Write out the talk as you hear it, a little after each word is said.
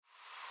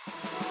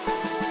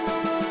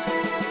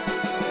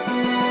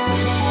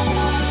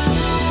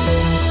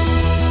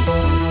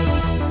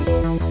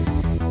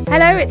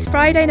Hello, it's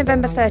Friday,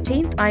 November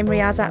 13th. I'm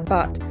Riyazat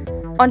Butt.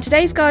 On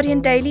today's Guardian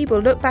Daily, we'll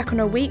look back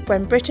on a week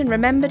when Britain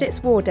remembered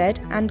its war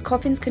dead and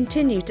coffins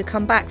continue to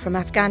come back from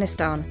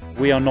Afghanistan.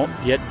 We are not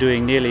yet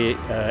doing nearly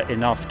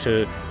enough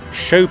to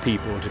show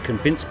people, to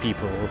convince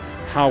people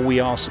how we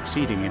are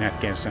succeeding in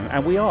Afghanistan.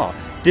 And we are.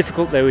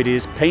 Difficult though it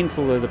is,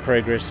 painful though the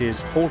progress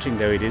is, halting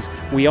though it is,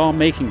 we are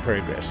making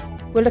progress.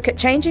 We'll look at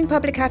changing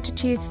public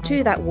attitudes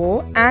to that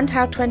war and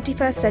how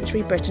 21st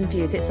century Britain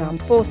views its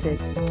armed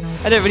forces.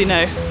 I don't really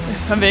know,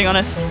 if I'm being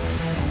honest.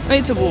 I mean,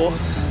 it's a war.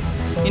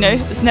 You know,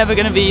 it's never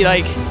going to be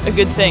like a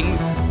good thing.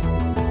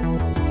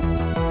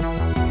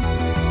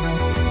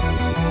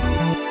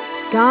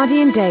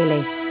 Guardian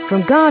Daily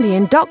from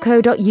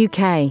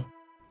guardian.co.uk.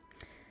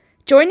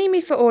 Joining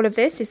me for all of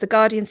this is the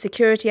Guardian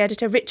security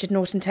editor Richard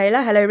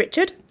Norton-Taylor. Hello,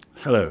 Richard.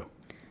 Hello.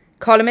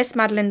 Columnist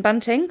Madeleine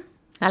Bunting.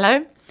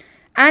 Hello.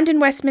 And in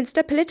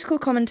Westminster, political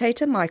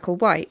commentator Michael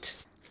White.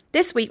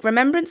 This week,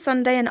 Remembrance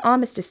Sunday and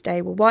Armistice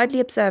Day were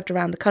widely observed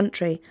around the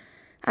country,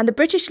 and the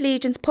British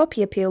Legion's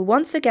poppy appeal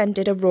once again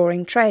did a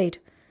roaring trade.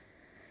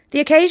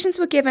 The occasions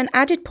were given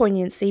added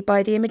poignancy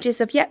by the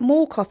images of yet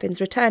more coffins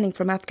returning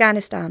from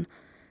Afghanistan,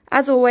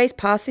 as always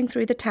passing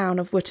through the town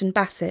of Wootton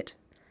Bassett.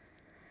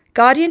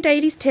 Guardian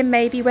Daily's Tim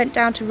Mabey went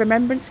down to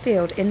Remembrance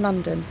Field in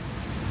London.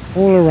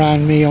 All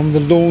around me, on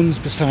the lawns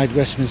beside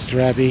Westminster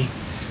Abbey,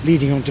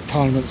 leading onto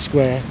Parliament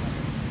Square,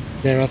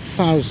 there are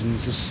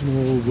thousands of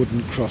small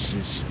wooden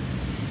crosses.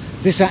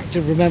 This act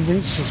of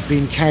remembrance has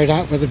been carried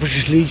out by the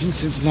British Legion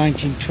since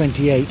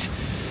 1928.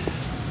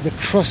 The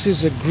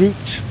crosses are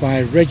grouped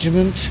by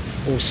regiment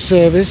or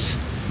service,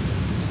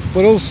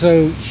 but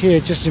also here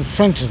just in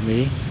front of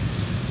me,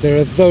 there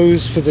are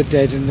those for the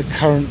dead in the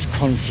current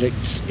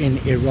conflicts in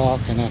Iraq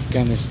and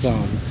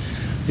Afghanistan.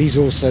 These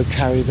also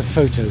carry the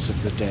photos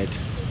of the dead.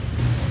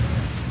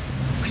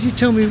 Could you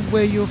tell me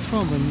where you're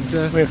from?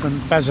 And We're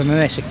from Basildon in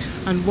Essex.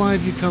 And why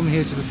have you come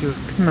here to the field?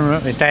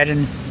 Remember my dad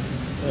and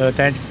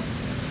dad.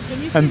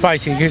 And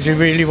basically because we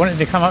really wanted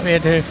to come up here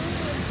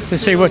to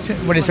see what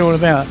it's all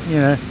about, you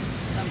know.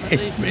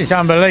 It's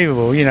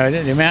unbelievable, you know,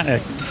 the amount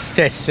of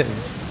deaths that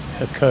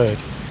have occurred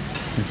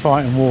in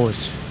fighting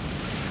wars.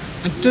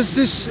 And does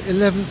this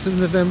 11th of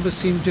November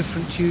seem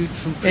different to you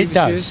from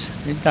previous years?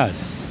 It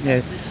does,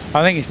 yeah.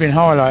 I think it's been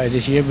highlighted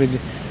this year with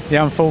the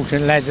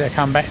unfortunate lads that have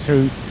come back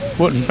through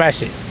Wootton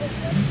Bassett.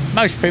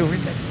 Most people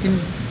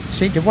didn't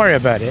seem to worry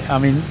about it. I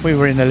mean, we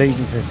were in the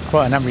Legion for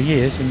quite a number of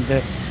years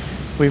and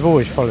we've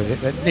always followed it,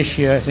 but this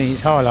year I think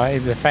it's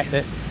highlighted the fact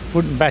that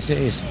Wootton Bassett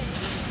has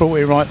brought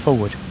it right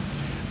forward.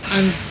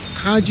 And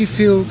how do you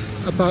feel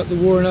about the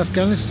war in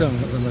Afghanistan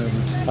at the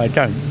moment? I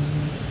don't.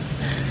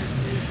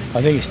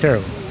 I think it's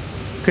terrible,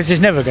 because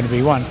there's never going to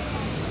be one.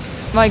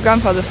 My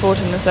grandfather fought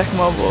in the Second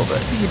World War, but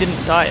he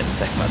didn't die in the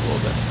Second World War,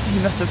 but he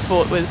must have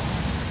fought with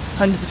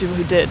hundreds of people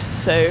who did.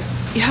 So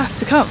you have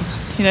to come,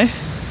 you know?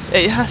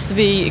 It has to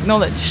be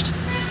acknowledged.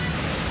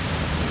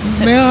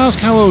 May I ask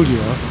how old you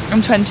are?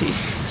 I'm 20.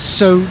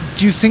 So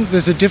do you think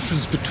there's a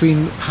difference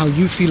between how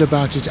you feel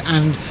about it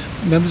and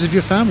members of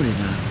your family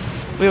now?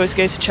 We always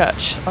go to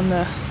church on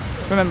the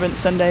Remembrance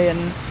Sunday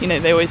and, you know,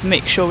 they always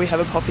make sure we have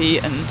a poppy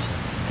and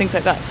things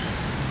like that.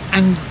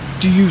 And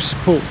do you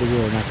support the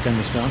war in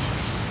Afghanistan?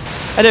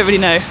 I don't really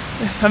know,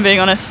 if I'm being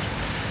honest.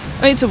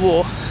 I mean, it's a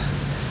war.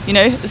 You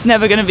know, it's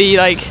never going to be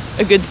like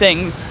a good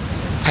thing.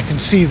 I can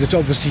see that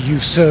obviously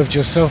you've served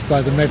yourself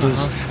by the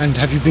medals. And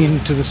have you been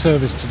to the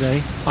service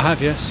today? I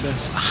have, yes.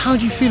 How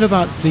do you feel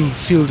about the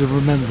Field of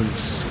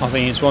Remembrance? I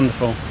think it's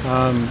wonderful.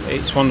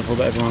 It's wonderful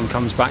that everyone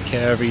comes back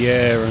here every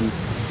year, and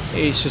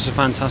it's just a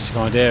fantastic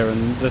idea.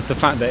 And the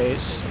fact that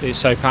it's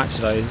so packed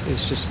today,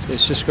 it's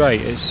just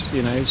great. It's,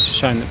 you know, it's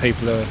showing that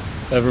people are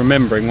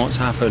remembering what's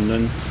happened,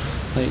 and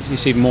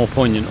it's even more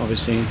poignant,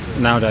 obviously,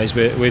 nowadays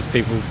with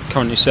people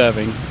currently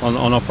serving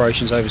on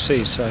operations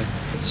overseas. So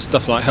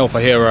stuff like Health for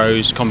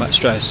Heroes, Combat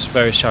Stress,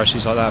 various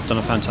charities like that have done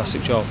a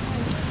fantastic job.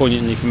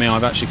 Poignantly for me,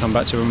 I've actually come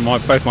back to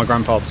both my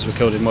grandfathers were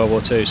killed in World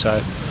War II,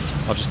 so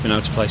I've just been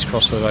able to place a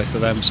cross for both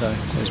of them. So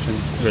it's been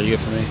really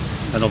good for me,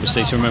 and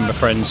obviously to remember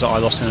friends that I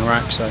lost in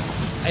Iraq. So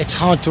it's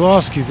hard to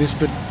ask you this,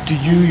 but do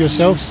you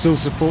yourself still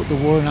support the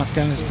war in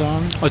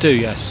Afghanistan? I do,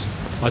 yes,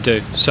 I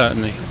do,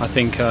 certainly. I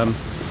think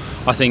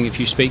if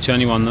you speak to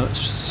anyone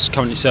that's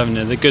currently serving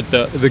there, the good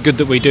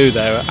that we do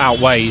there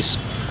outweighs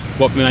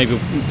what maybe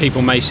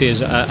people may see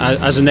as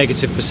a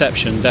negative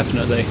perception,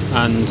 definitely.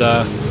 And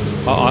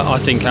I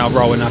think our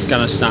role in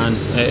Afghanistan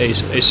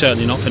is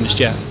certainly not finished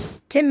yet.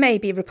 Tim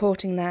Mabey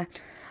reporting there.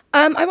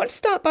 I want to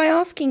start by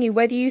asking you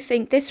whether you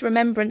think this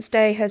Remembrance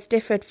Day has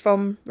differed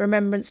from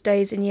Remembrance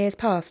Days in years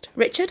past.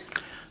 Richard?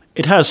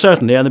 It has,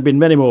 certainly, and there have been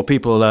many more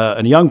people,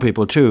 and young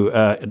people too,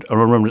 on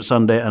Remembrance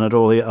Sunday and at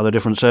all the other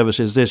different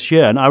services this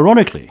year. And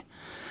ironically,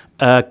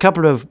 only a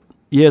couple of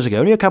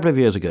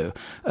years ago,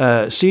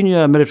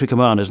 senior military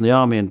commanders in the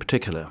army in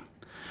particular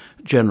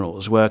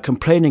generals were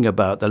complaining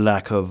about the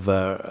lack of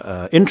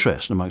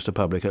interest amongst the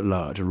public at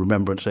large, and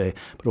Remembrance Day,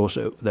 but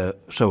also the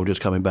soldiers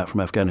coming back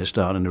from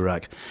Afghanistan and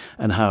Iraq,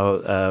 and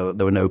how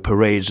there were no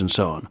parades and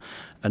so on.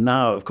 And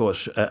now, of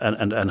course,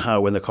 and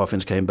how when the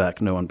coffins came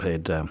back, no one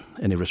paid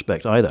any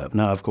respect either.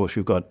 Now, of course,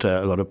 you've got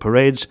a lot of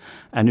parades,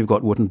 and you've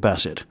got Wotton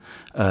Bassett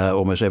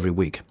almost every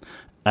week.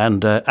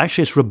 And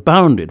actually it's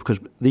rebounded because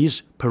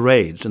these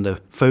parades and the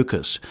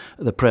focus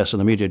the press and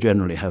the media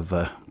generally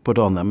have put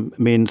on them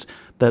means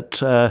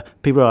that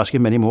people are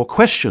asking many more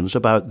questions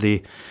about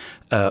the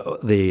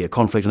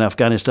conflict in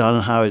Afghanistan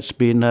and how it's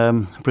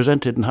been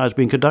presented and how it's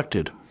been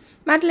conducted.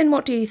 Madeleine,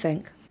 what do you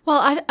think?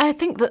 Well, I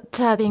think that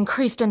the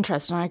increased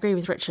interest, and I agree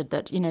with Richard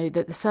that,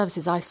 that the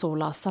services I saw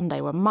last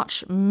Sunday were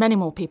many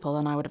more people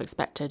than I would have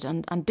expected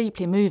and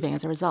deeply moving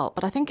as a result.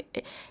 But I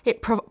think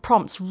it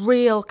prompts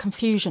real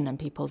confusion in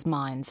people's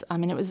minds. I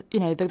mean, it was,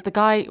 the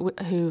guy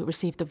who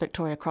received the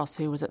Victoria Cross,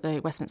 who was at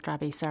the Westminster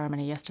Abbey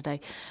ceremony yesterday,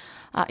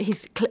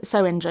 he's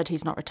so injured,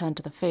 he's not returned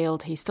to the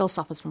field. He still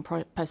suffers from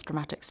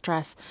post-traumatic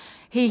stress.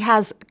 He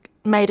has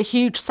made a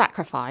huge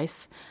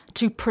sacrifice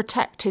to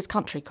protect his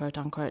country, quote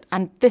unquote.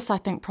 And this, I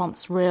think,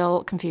 prompts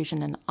real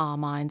confusion in our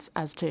minds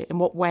as to in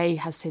what way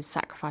has his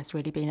sacrifice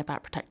really been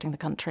about protecting the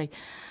country.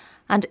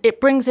 And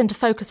it brings into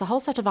focus a whole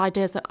set of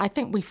ideas that I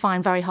think we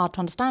find very hard to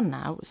understand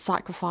now.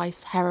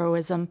 Sacrifice,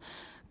 heroism,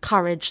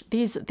 courage.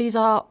 These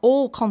are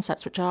all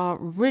concepts which are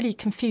really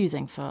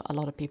confusing for a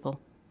lot of people.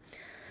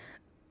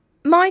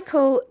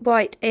 Michael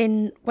White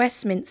in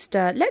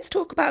Westminster. Let's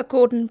talk about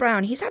Gordon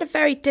Brown. He's had a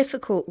very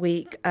difficult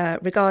week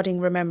regarding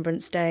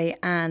Remembrance Day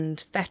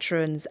and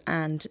veterans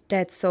and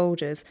dead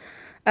soldiers.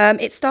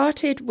 It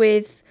started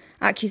with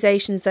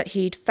accusations that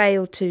he'd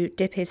failed to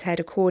dip his head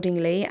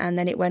accordingly, and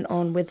then it went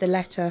on with the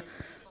letter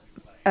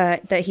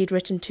that he'd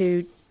written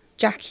to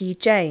Jackie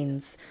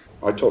Janes.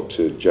 I talked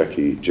to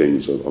Jackie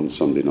Janes on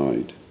Sunday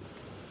night,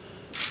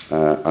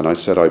 and I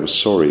said I was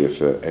sorry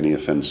if any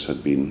offence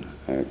had been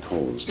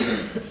caused.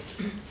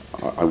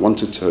 I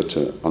wanted her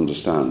to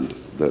understand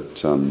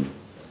that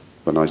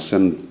when I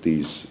send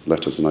these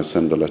letters, and I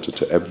send a letter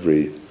to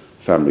every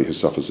family who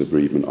suffers a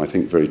bereavement, I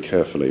think very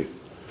carefully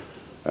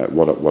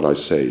what I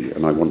say,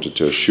 and I wanted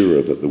to assure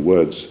her that the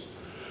words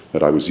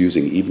that I was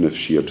using, even if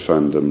she had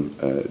found them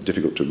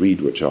difficult to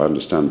read, which I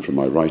understand from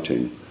my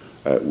writing,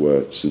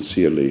 were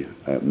sincerely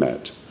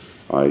met.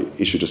 I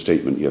issued a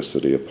statement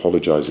yesterday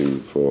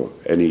apologising for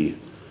any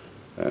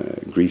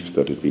grief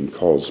that had been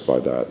caused by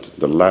that.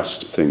 The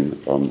last thing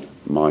on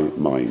my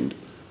mind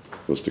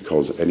was to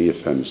cause any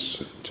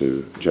offence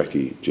to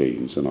Jackie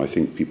Janes, and I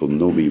think people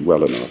know me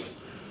well enough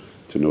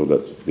to know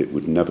that it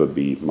would never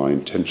be my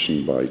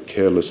intention by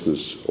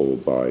carelessness or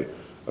by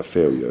a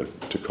failure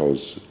to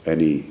cause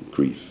any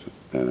grief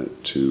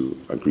to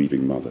a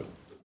grieving mother.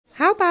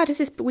 How bad has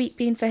this week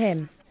been for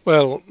him?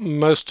 Well,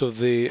 most of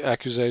the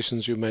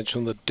accusations you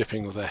mentioned, the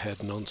dipping of the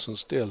head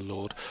nonsense, dear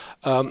Lord,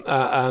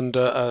 and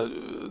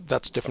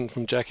that's different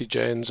from Jackie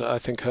Janes. I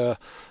think her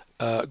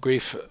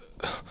grief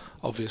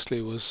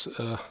obviously was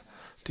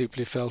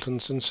deeply felt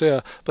and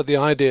sincere, but the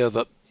idea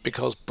that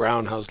because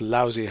Brown has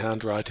lousy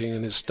handwriting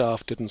and his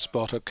staff didn't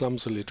spot a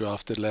clumsily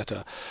drafted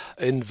letter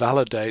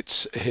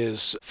invalidates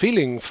his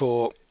feeling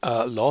for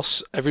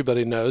loss.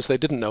 Everybody knows, they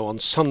didn't know on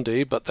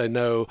Sunday, but they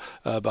know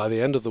by the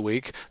end of the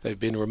week. They've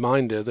been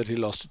reminded that he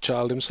lost a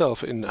child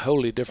himself in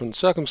wholly different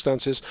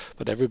circumstances,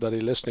 but everybody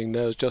listening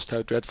knows just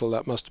how dreadful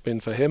that must have been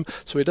for him.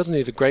 So he doesn't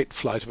need a great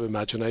flight of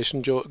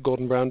imagination.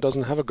 Gordon Brown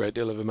doesn't have a great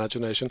deal of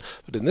imagination,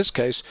 but in this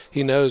case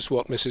he knows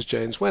what Mrs.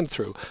 Janes went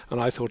through, and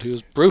I thought he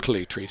was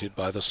brutally treated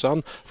by the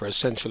Sun for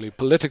essentially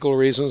political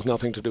reasons,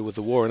 nothing to do with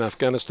the war in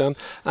Afghanistan,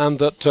 and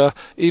that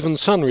even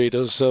Sun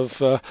readers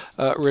have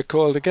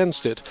recoiled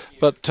against it.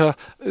 But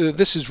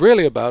this is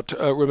really about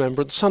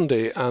Remembrance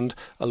Sunday, and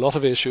a lot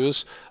of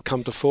issues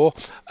come to fore.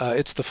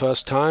 It's the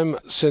first time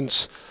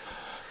since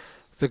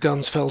the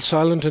guns fell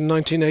silent in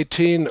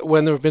 1918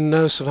 when there have been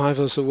no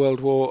survivors of World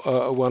War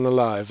I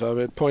alive.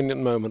 A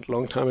poignant moment,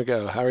 long time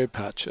ago. Harry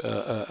Patch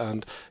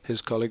and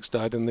his colleagues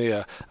died in the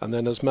air. And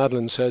then, as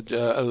Madeleine said,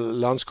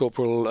 Lance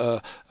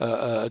Corporal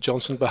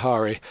Johnson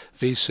Bahari,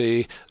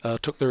 VC,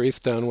 took the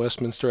wreath down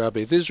Westminster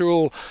Abbey. These are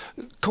all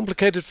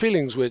complicated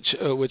feelings which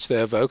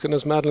they evoke. And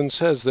as Madeleine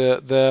says,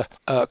 they're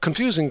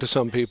confusing to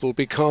some people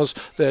because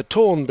they're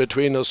torn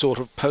between a sort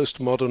of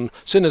postmodern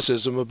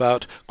cynicism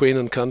about Queen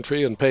and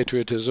country and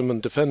patriotism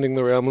and defending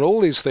the realm and all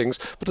these things,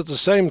 but at the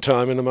same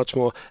time, in a much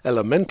more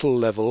elemental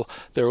level,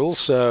 they're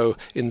also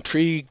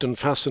intrigued and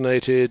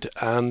fascinated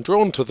and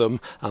drawn to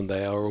them, and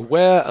they are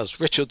aware,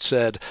 as Richard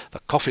said, the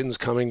coffins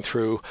coming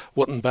through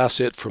Wotton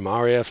Bassett from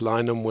RAF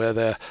Lynham where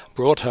they're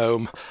brought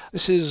home.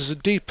 This is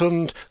deep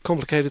and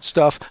complicated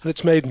stuff, and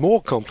it's made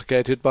more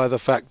complicated by the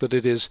fact that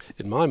it is,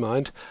 in my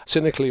mind,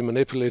 cynically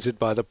manipulated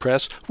by the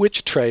press,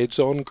 which trades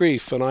on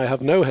grief, and I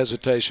have no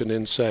hesitation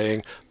in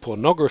saying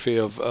pornography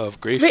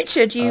of grief.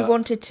 Richard, you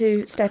wanted to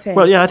to step in?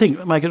 Well, yeah, I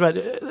think Mike is right.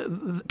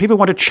 People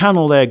want to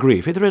channel their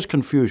grief. If there is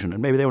confusion,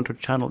 and maybe they want to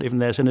channel even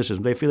their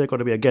cynicism, they feel they've got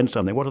to be against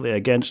something. What are they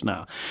against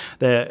now?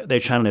 They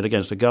channel it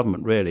against the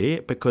government, really,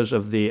 because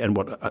of and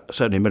what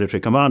certainly military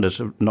commanders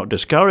have not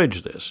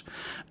discouraged this,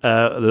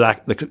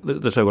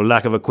 the so-called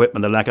lack of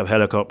equipment, the lack of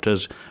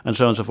helicopters, and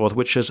so on and so forth,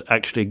 which has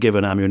actually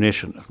given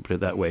ammunition, put it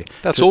that way.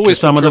 That's always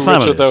some been of the true,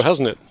 families. Richard, though,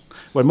 hasn't it?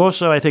 Well, more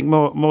so, I think,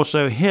 more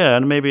so here,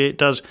 and maybe it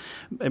does,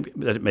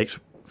 that it makes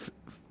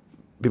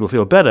people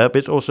feel better, but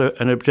it's also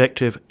an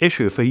objective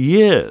issue. For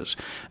years,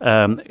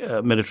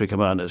 military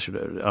commanders,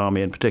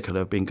 Army in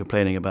particular, have been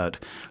complaining about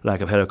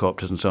lack of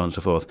helicopters and so on and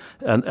so forth.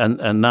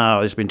 And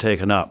now it's been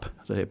taken up,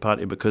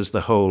 partly because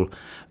the whole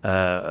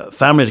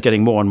family is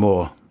getting more and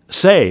more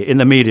say in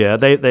the media.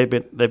 They've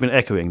been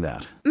echoing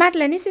that.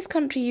 Madeleine, is this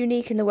country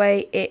unique in the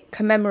way it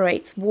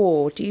commemorates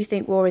war? Do you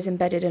think war is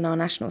embedded in our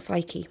national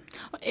psyche?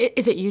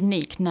 Is it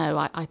unique?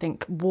 No, I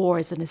think war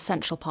is an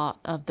essential part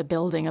of the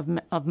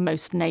building of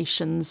most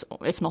nations,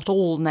 if not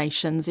all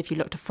nations. If you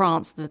look to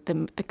France, the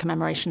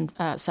commemoration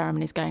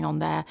ceremonies going on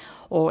there,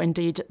 or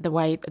indeed the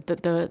way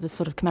that the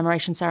sort of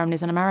commemoration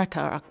ceremonies in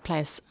America play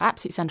an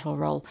absolutely central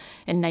role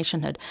in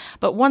nationhood.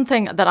 But one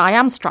thing that I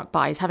am struck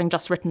by is, having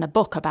just written a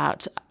book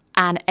about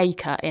an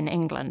acre in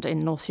England, in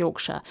North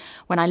Yorkshire,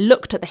 when I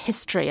looked at the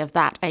history of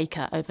that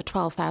acre over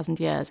 12,000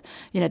 years,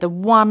 the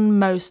one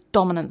most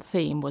dominant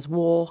theme was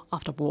war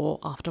after war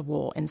after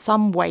war, in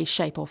some way,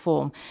 shape or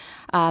form.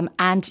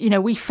 And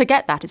we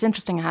forget that. It's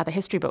interesting how the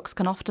history books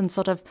can often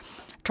sort of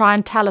try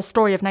and tell a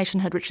story of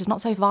nationhood which is not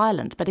so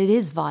violent, but it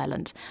is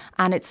violent.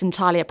 And it's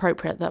entirely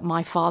appropriate that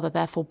my father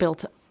therefore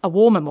built a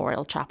war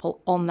memorial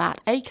chapel on that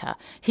acre.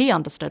 He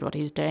understood what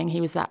he was doing. He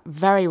was that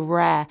very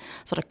rare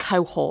sort of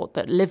cohort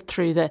that lived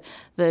through the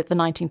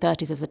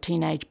 1930s as a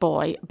teenage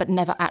boy, but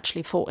never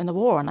actually fought in the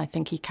war. And I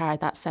think he carried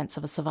that sense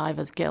of a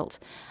survivor's guilt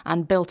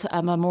and built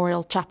a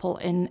memorial chapel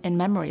in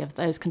memory of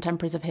those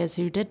contemporaries of his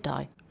who did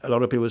die. A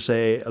lot of people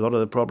say a lot of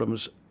the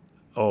problems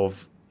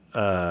of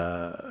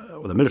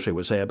the military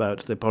would say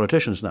about the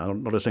politicians now,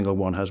 not a single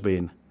one has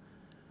been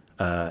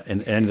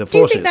in any of the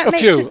forces.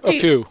 A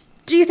few.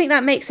 Do you think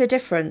that makes a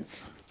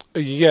difference?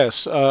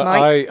 Yes,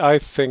 I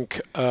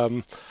think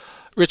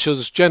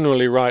Richard's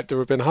generally right. There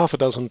have been half a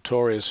dozen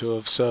Tories who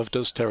have served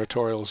as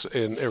territorials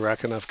in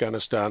Iraq and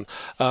Afghanistan,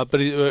 but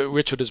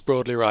Richard is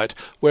broadly right.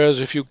 Whereas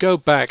if you go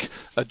back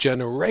a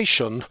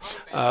generation,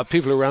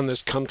 people around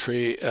this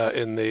country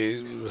in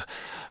the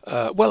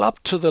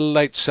up to the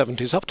late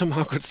 70s, up to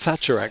Margaret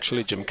Thatcher,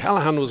 actually. Jim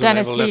Callaghan was a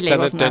naval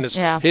lieutenant. Dennis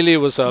Healy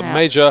was a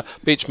major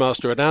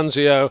beachmaster at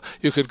Anzio.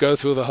 You could go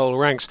through the whole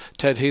ranks.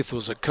 Ted Heath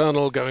was a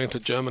colonel going to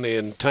Germany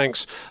in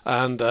tanks.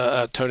 And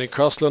Tony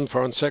Crosland,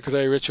 Foreign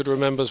Secretary, Richard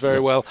remembers very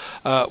well,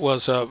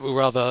 was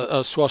rather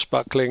a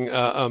swashbuckling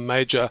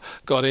major,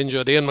 got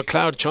injured. Ian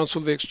MacLeod, Chancellor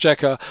of the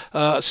Exchequer,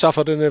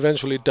 suffered and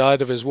eventually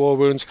died of his war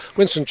wounds.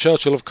 Winston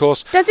Churchill, of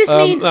course. Does this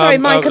mean, sorry,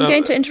 Mike, I'm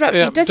going to interrupt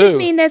you. Does this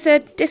mean there's a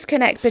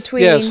disconnect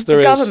between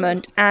the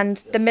government and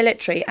the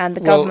military and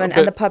the government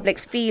and the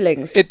public's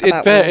feelings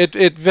about war?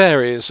 It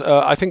varies.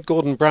 I think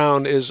Gordon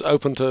Brown is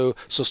open to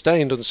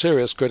sustained and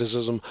serious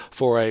criticism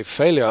for a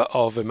failure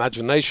of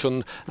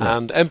imagination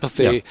and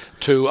empathy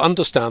to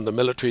understand the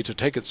military, to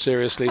take it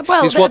seriously.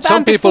 He's what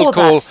some people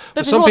call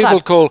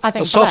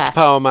a soft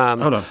power man.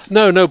 Hold on.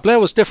 No, Blair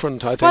was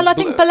different, I think. Well, I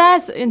think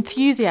Blair's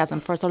enthusiasm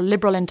for a sort of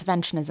liberal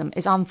interventionism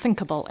is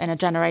unthinkable in a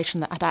generation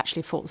that had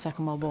actually fought the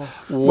Second World War.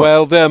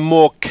 Well, they're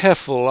more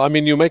careful. I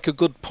mean, you make a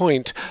good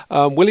point.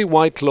 Willie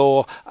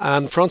Whitelaw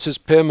and Francis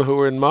Pym, who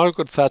were in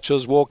Margaret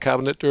Thatcher's war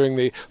cabinet during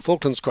the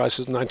Falklands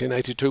crisis in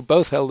 1982,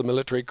 both held the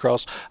Military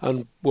Cross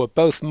and were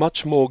both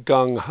much more not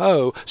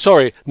gung-ho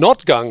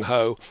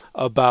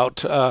about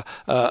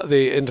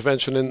the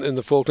intervention in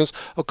the Falklands.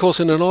 Of course,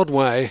 in an odd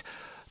way,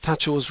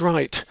 Thatcher was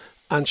right,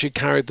 and she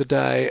carried the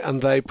day,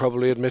 and they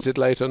probably admitted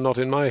later, not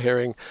in my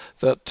hearing,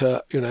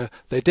 that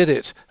they did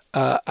it.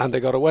 And they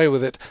got away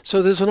with it.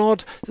 So there's an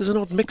odd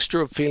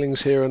mixture of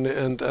feelings here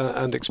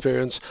and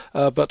experience.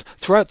 But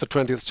throughout the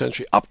 20th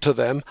century, up to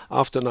them,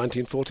 after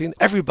 1914,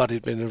 everybody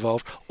had been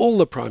involved. All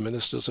the prime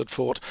ministers had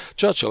fought.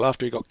 Churchill,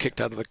 after he got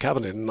kicked out of the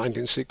cabinet in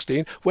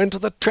 1916, went to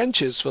the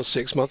trenches for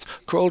 6 months,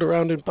 crawled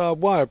around in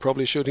barbed wire,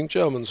 probably shooting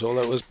Germans.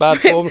 Although it was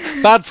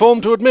bad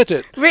form to admit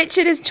it.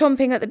 Richard is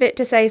chomping at the bit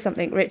to say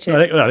something. Richard,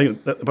 I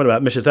think the point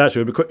about Mrs.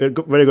 Thatcher would be a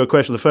very good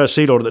question. The first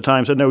Sea Lord at the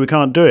time said, "No, we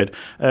can't do it."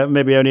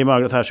 Maybe only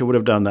Margaret Thatcher would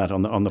have done that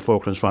on the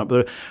Falklands front.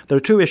 But there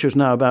are two issues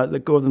now about the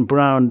Gordon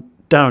Brown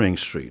Downing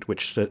Street,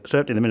 which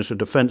certainly the Minister of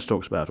Defence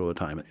talks about all the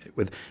time,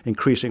 with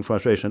increasing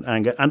frustration and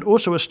anger, and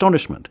also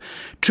astonishment.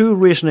 Two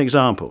recent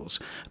examples: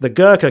 the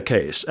Gurkha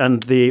case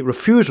and the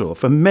refusal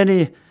for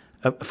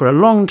a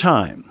long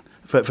time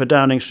for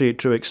Downing Street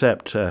to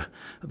accept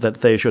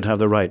that they should have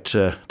the right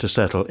to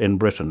settle in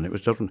Britain. It was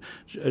different.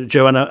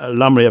 Joanna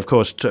Lumley, of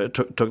course,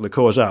 took the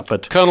cause up,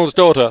 but Colonel's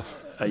daughter.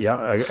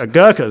 A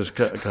Gurkha's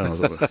colonel's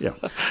order, yeah.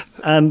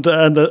 And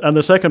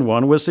the second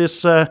one was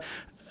this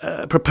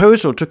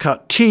proposal to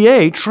cut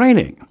TA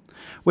training,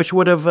 which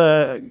would have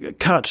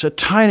cut a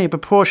tiny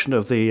proportion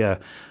of the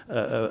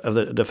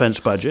the defence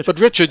budget. But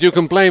Richard, you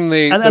can blame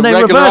the and they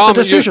regular reversed army.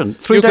 the decision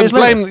 3 days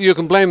later. You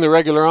can blame the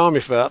regular army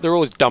for that. They're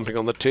always dumping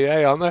on the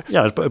TA, aren't they?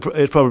 Yeah,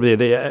 it's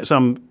probably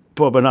some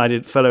poor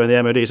benighted fellow in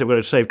the MOD said we're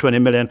going to save 20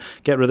 million,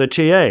 get rid of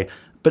the TA.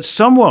 But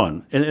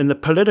someone in the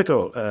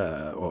political,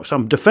 or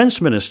some defence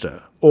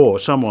minister, or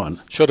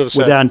someone should have said,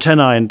 with the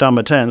antennae and dumb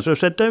attends, would have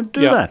said, don't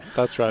do that.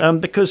 That's right.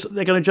 Because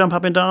they're going to jump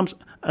up in arms,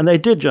 and they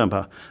did jump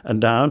up and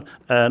down,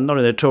 not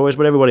only the Tories,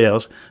 but everybody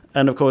else.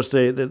 And, of course,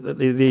 the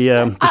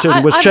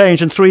decision was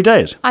changed in 3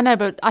 days. I know,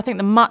 but I think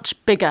the much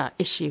bigger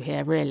issue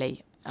here,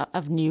 really,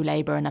 of New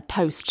Labour and a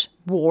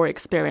post-war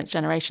experienced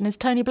generation is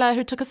Tony Blair,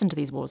 who took us into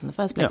these wars in the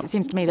first place. Yeah. It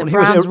seems to me that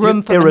Brown's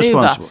room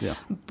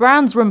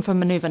for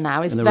manoeuvre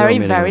now is very,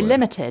 very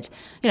limited.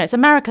 It's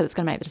America that's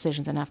going to make the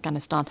decisions in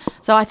Afghanistan.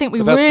 So I think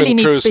we really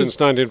need to be... That's been true since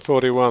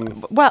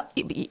 1941. Well,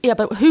 yeah,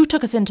 but who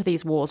took us into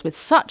these wars with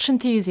such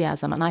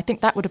enthusiasm? And I think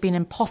that would have been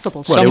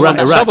impossible to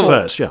Iraq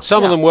first, yeah.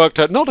 Some of them worked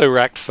out, not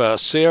Iraq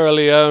first, Sierra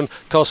Leone,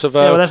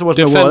 Kosovo,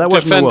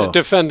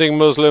 defending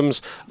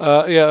Muslims.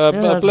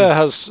 Blair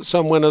has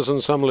some winners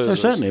and some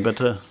losers. Certainly,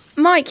 but...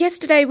 Mike,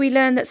 yesterday we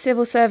learned that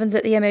civil servants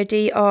at the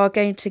MOD are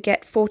going to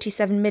get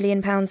 £47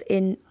 million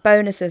in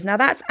bonuses. Now,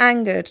 that's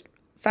angered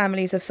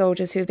families of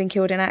soldiers who have been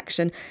killed in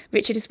action.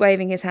 Richard is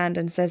waving his hand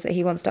and says that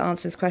he wants to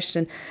answer this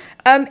question.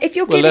 If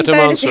you're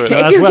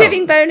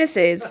giving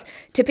bonuses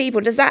to people,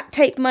 does that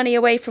take money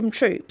away from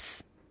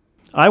troops?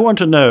 I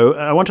want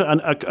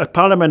a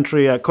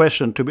parliamentary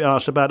question to be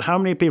asked about how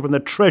many people in the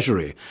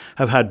Treasury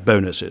have had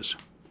bonuses.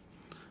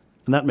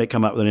 And that may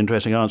come up with an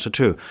interesting answer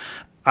too.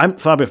 I'm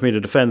far be it for me to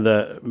defend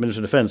the Minister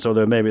of Defence,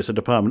 although maybe it's a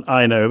department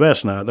I know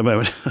best now at the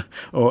moment.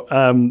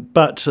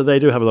 But they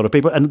do have a lot of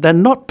people, and they're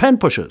not pen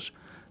pushers.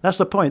 That's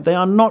the point. They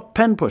are not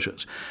pen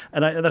pushers.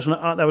 And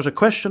that was a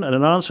question and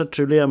an answer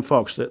to Liam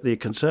Fox,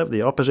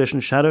 the opposition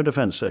shadow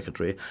defence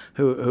secretary,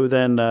 who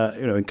then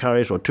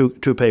encouraged, or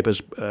two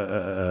papers,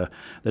 the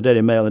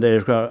Daily Mail and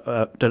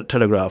the Daily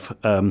Telegraph.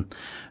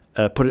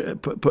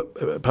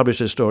 Published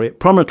this story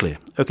prominently.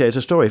 Okay, it's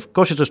a story. Of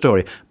course, it's a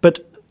story,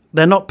 but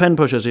they're not pen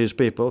pushers, these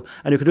people,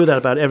 and you could do that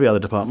about every other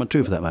department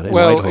too, for that matter.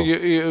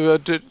 Well,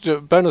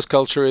 bonus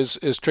culture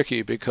is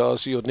tricky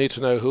because you'd need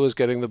to know who is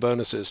getting the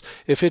bonuses.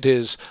 If it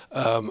is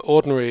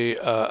ordinary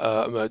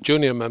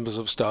junior members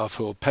of staff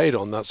who are paid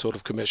on that sort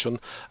of commission,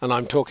 and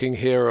I'm talking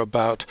here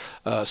about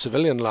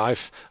civilian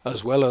life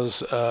as well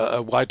as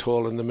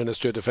Whitehall and the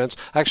Ministry of Defence.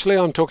 Actually,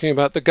 I'm talking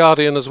about the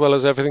Guardian as well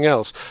as everything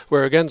else.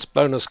 We're against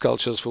bonus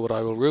cultures for what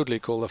I will rudely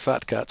call the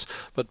fat cats,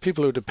 but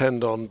people who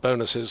depend on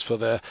bonuses for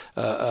their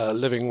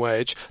living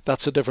wage,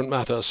 that's a different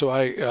matter. So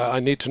I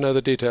need to know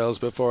the details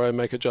before I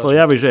make a judgment. Well, the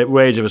average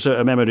wage of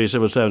a MOD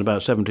civil servant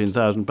is about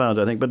 £17,000,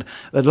 I think. But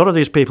a lot of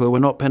these people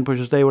were not pen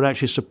pushers. They were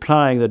actually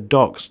supplying the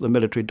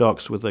military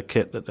docks with the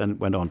kit that then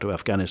went on to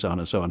Afghanistan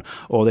and so on.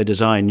 Or they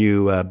designed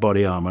new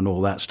body armour and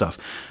all that stuff.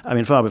 I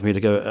mean, far be it for me to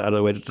go out of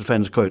the way to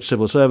defend, quote,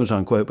 civil servants,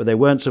 unquote, but they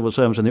weren't civil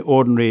servants in the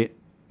ordinary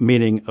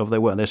meaning of they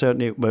were. They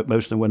certainly,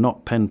 most of them were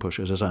not pen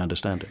pushers, as I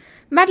understand it.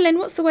 Madeleine,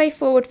 what's the way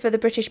forward for the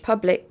British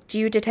public? Do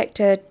you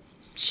detect a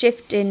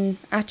shift in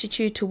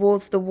attitude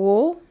towards the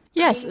war?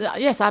 Yes,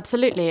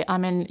 absolutely. I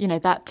mean,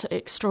 that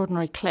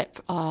extraordinary clip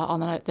on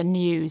the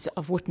news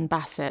of Wootton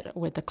Bassett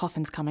with the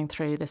coffins coming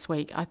through this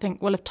week, I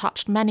think will have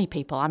touched many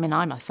people. I mean,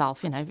 I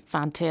myself,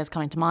 found tears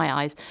coming to my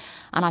eyes,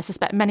 and I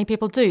suspect many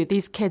people do.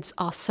 These kids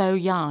are so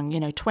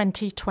young,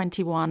 20,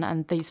 21,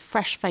 and these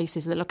fresh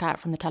faces that look out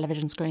from the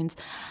television screens.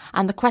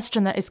 And the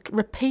question that is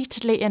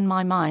repeatedly in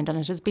my mind, and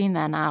it has been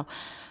there now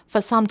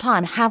for some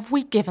time, have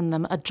we given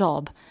them a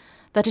job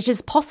that it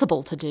is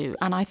possible to do?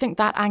 And I think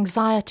that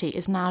anxiety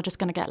is now just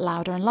going to get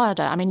louder and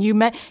louder. I mean,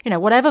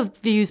 whatever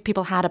views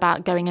people had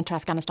about going into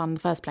Afghanistan in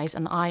the first place,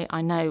 and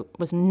I know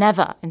was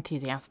never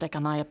enthusiastic,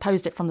 and I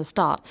opposed it from the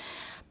start.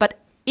 But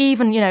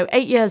even,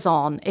 8 years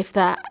on, if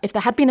there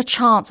had been a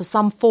chance of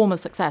some form of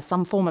success,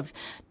 some form of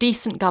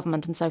decent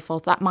government and so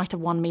forth, that might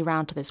have won me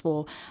round to this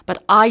war.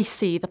 But I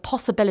see the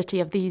possibility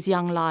of these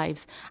young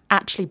lives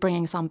actually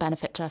bringing some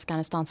benefit to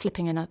Afghanistan,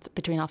 slipping in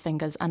between our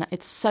fingers. And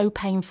it's so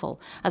painful.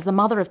 As the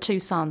mother of two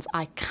sons,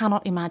 I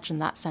cannot imagine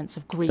that sense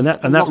of grief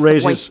and loss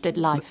of wasted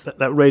life.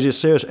 That raises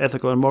serious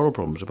ethical and moral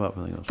problems, apart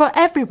from anything else. For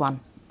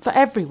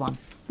everyone.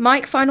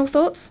 Mike, final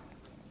thoughts?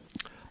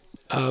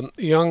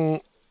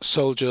 Young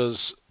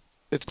soldiers,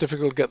 it's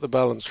difficult to get the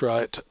balance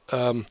right.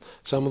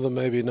 Some of them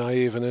may be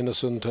naive and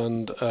innocent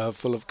and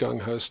full of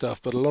gung-ho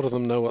stuff, but a lot of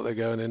them know what they're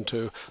going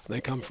into.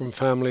 They come from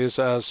families,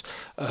 as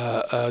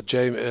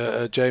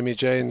Jamie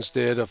Janes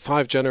did, of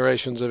 5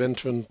 generations of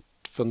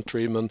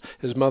infantrymen.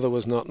 His mother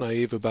was not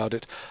naive about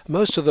it.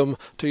 Most of them,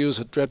 to use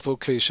a dreadful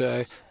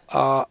cliche,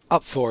 are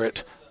up for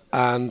it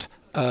and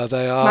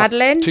They are,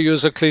 Madeleine? to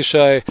use a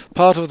cliche,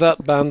 part of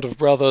that band of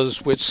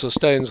brothers which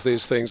sustains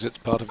these things. It's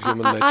part of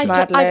human nature.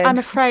 I'm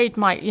afraid,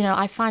 Mike,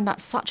 I find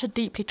that such a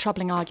deeply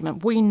troubling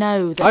argument. We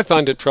know that... I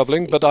find it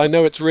troubling, but I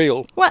know it's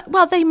real.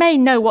 Well, they may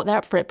know what they're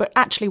up for it, but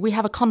actually we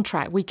have a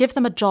contract. We give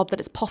them a job that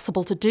it's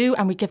possible to do,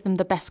 and we give them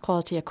the best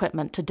quality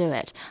equipment to do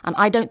it. And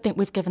I don't think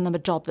we've given them a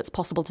job that's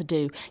possible to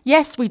do.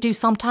 Yes, we do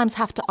sometimes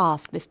have to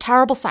ask this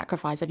terrible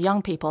sacrifice of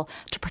young people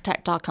to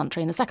protect our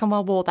country. In the Second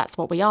World War, that's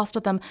what we asked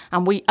of them,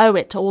 and we owe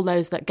it to all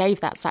those that gave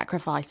that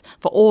sacrifice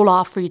for all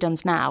our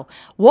freedoms now.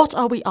 What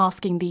are we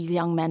asking these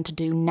young men to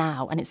do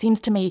now? And it seems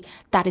to me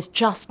that is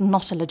just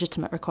not a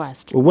legitimate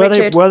request. Well,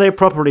 were they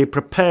properly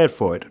prepared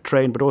for it,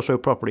 trained but also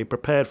properly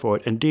prepared for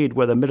it? Indeed,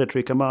 were the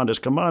military commanders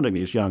commanding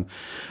these young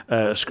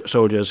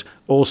soldiers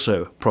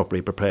also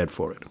properly prepared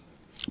for it?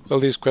 Well,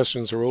 these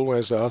questions are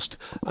always asked,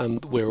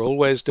 and we're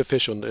always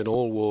deficient in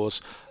all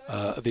wars.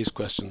 These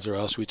questions are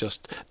asked. We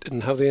just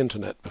didn't have the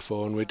internet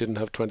before, and we didn't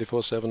have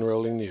 24/7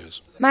 rolling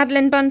news.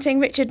 Madeleine Bunting,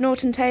 Richard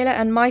Norton-Taylor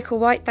and Michael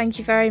White, thank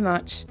you very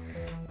much.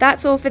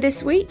 That's all for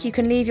this week. You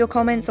can leave your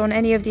comments on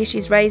any of the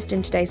issues raised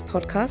in today's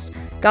podcast.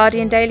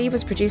 Guardian Daily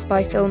was produced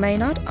by Phil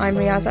Maynard. I'm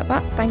Riaz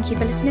Akbat. Thank you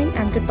for listening,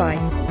 and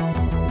goodbye.